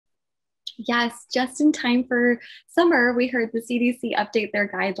Yes, just in time for summer, we heard the CDC update their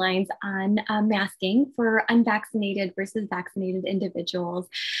guidelines on masking for unvaccinated versus vaccinated individuals.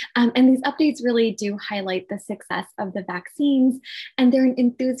 And these updates really do highlight the success of the vaccines, and they're an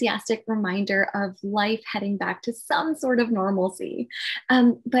enthusiastic reminder of life heading back to some sort of normalcy.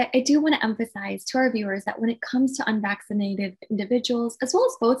 But I do want to emphasize to our viewers that when it comes to unvaccinated individuals, as well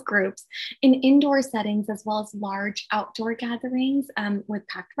as both groups, in indoor settings, as well as large outdoor gatherings with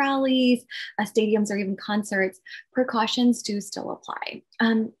packed rallies, stadiums, or even concerts, precautions do still apply.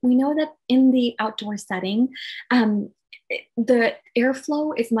 We know that in the outdoor setting, the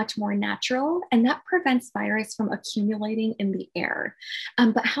airflow is much more natural, and that prevents virus from accumulating in the air.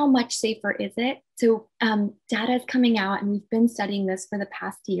 But how much safer is it? So data is coming out, and we've been studying this for the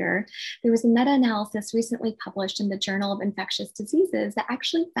past year. There was a meta-analysis recently published in the Journal of Infectious Diseases that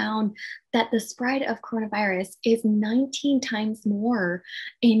actually found that the spread of coronavirus is 19 times more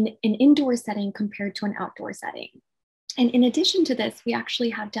in an indoor setting compared to an outdoor setting. And in addition to this, we actually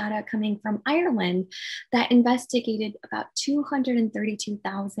have data coming from Ireland that investigated about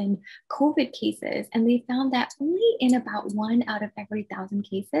 232,000 COVID cases. And they found that only in about 1 out of every 1,000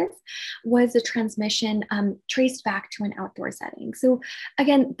 cases was a transmission traced back to an outdoor setting. So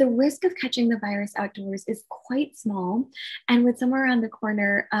again, the risk of catching the virus outdoors is quite small. And with summer around the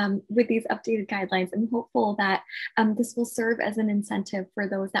corner, with these updated guidelines, I'm hopeful that this will serve as an incentive for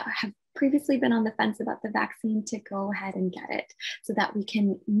those that have previously been on the fence about the vaccine to go ahead and get it, so that we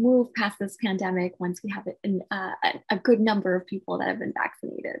can move past this pandemic once we have a good number of people that have been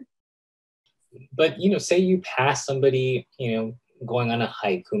vaccinated. But, say you pass somebody, going on a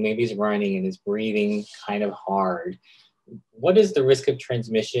hike who maybe is running and is breathing kind of hard. What is the risk of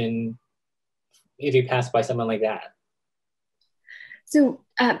transmission if you pass by someone like that? So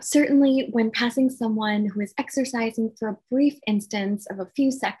certainly when passing someone who is exercising for a brief instance of a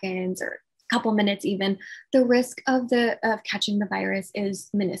few seconds or a couple minutes even, the risk of catching the virus is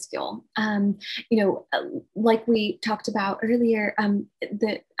minuscule. Like we talked about earlier,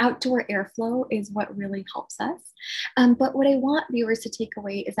 the outdoor airflow is what really helps us. But what I want viewers to take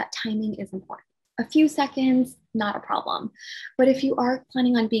away is that timing is important. A few seconds, not a problem. But if you are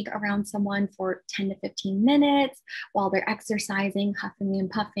planning on being around someone for 10 to 15 minutes while they're exercising, huffing and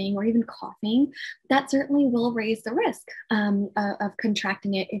puffing, or even coughing, that certainly will raise the risk of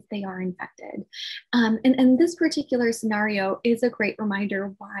contracting it if they are infected. And this particular scenario is a great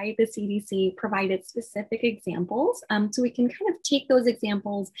reminder why the CDC provided specific examples. So we can kind of take those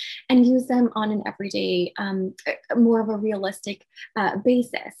examples and use them on an everyday, more of a realistic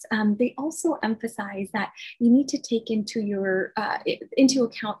basis. They also emphasize that you need to take into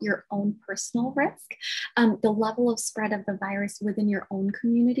account your own personal risk, the level of spread of the virus within your own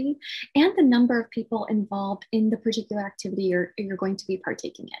community, and the number of people involved in the particular activity you're going to be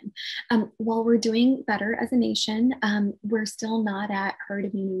partaking in. While we're doing better as a nation, we're still not at herd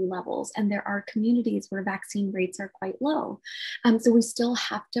immunity levels, and there are communities where vaccine rates are quite low. So we still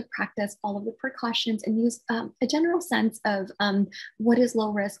have to practice all of the precautions and use a general sense of what is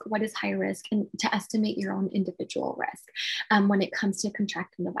low risk, what is high risk, and to estimate your own individual risk when it comes to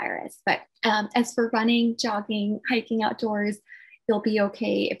contracting the virus. But as for running, jogging, hiking outdoors, you'll be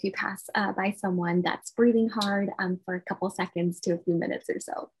okay if you pass by someone that's breathing hard for a couple seconds to a few minutes or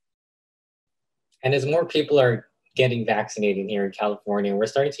so. And as more people are getting vaccinated here in California, we're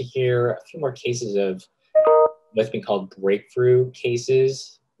starting to hear a few more cases of what's been called breakthrough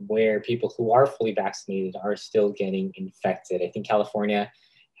cases, where people who are fully vaccinated are still getting infected. I think California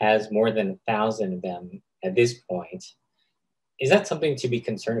has more than 1,000 of them at this point. Is that something to be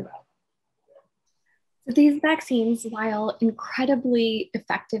concerned about? So these vaccines, while incredibly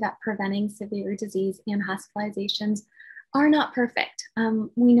effective at preventing severe disease and hospitalizations, are not perfect.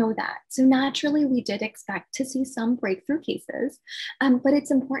 We know that. So naturally, we did expect to see some breakthrough cases, but it's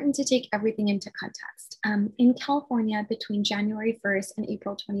important to take everything into context. In California, between January 1st and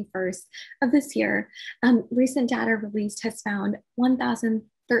April 21st of this year, recent data released has found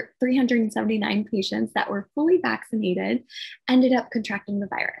 1,379 patients that were fully vaccinated ended up contracting the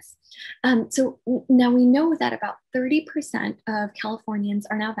virus. So now we know that about 30% of Californians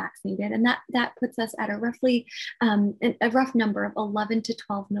are now vaccinated, and that puts us at a rough number of 11 to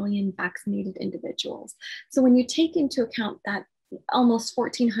 12 million vaccinated individuals. So when you take into account that almost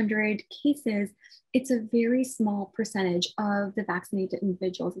 1,400 cases, it's a very small percentage of the vaccinated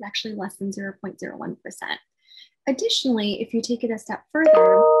individuals. It's actually less than 0.01%. Additionally, if you take it a step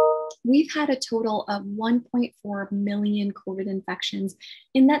further, we've had a total of 1.4 million COVID infections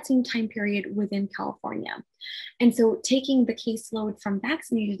in that same time period within California. And so taking the caseload from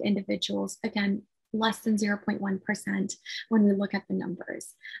vaccinated individuals, again, less than 0.1% when we look at the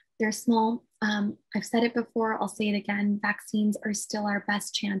numbers. They're small. I've said it before, I'll say it again, vaccines are still our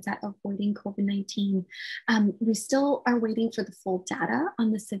best chance at avoiding COVID-19. We still are waiting for the full data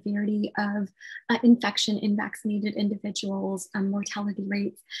on the severity of infection in vaccinated individuals, mortality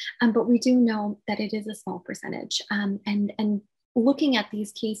rates, but we do know that it is a small percentage. And looking at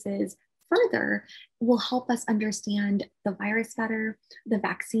these cases further will help us understand the virus better, the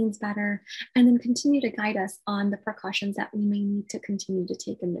vaccines better, and then continue to guide us on the precautions that we may need to continue to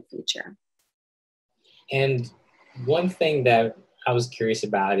take in the future. And one thing that I was curious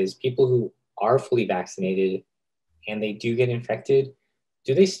about is people who are fully vaccinated and they do get infected,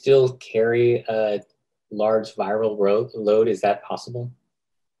 do they still carry a large viral load? Is that possible?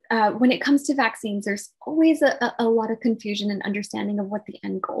 When it comes to vaccines, there's always a lot of confusion and understanding of what the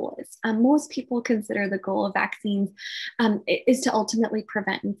end goal is. Most people consider the goal of vaccines is to ultimately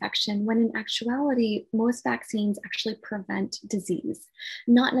prevent infection, when in actuality, most vaccines actually prevent disease,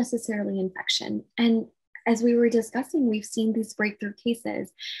 not necessarily infection. And as we were discussing, we've seen these breakthrough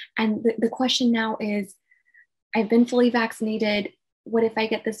cases. And the question now is, I've been fully vaccinated. What if I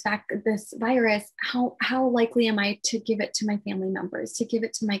get this virus? How likely am I to give it to my family members, to give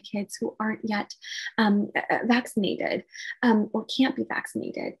it to my kids who aren't yet vaccinated or can't be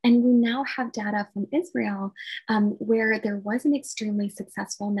vaccinated? And we now have data from Israel where there was an extremely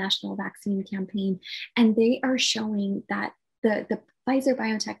successful national vaccine campaign, and they are showing that the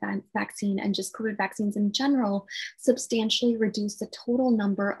Pfizer-BioNTech vaccine and just COVID vaccines in general substantially reduce the total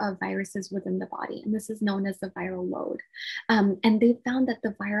number of viruses within the body. And this is known as the viral load. And they found that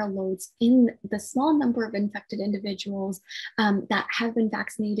the viral loads in the small number of infected individuals that have been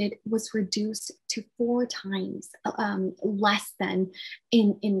vaccinated was reduced to 4 times less than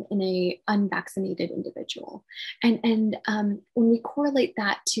in a unvaccinated individual. And when we correlate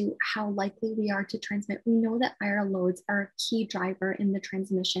that to how likely we are to transmit, we know that viral loads are a key driver in the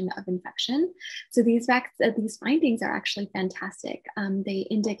transmission of infection. So these findings are actually fantastic. They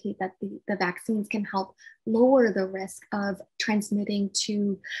indicate that the vaccines can help lower the risk of transmitting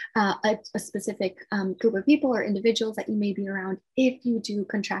to a specific group of people or individuals that you may be around if you do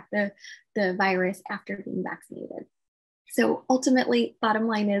contract the virus after being vaccinated. So ultimately, bottom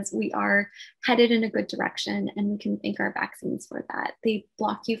line is we are headed in a good direction, and we can thank our vaccines for that. They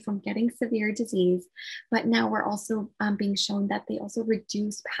block you from getting severe disease, but now we're also being shown that they also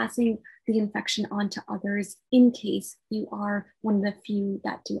reduce passing the infection on to others in case you are one of the few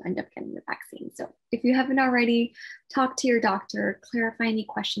that do end up getting the vaccine. So if you haven't already, talk to your doctor, clarify any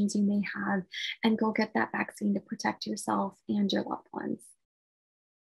questions you may have, and go get that vaccine to protect yourself and your loved ones.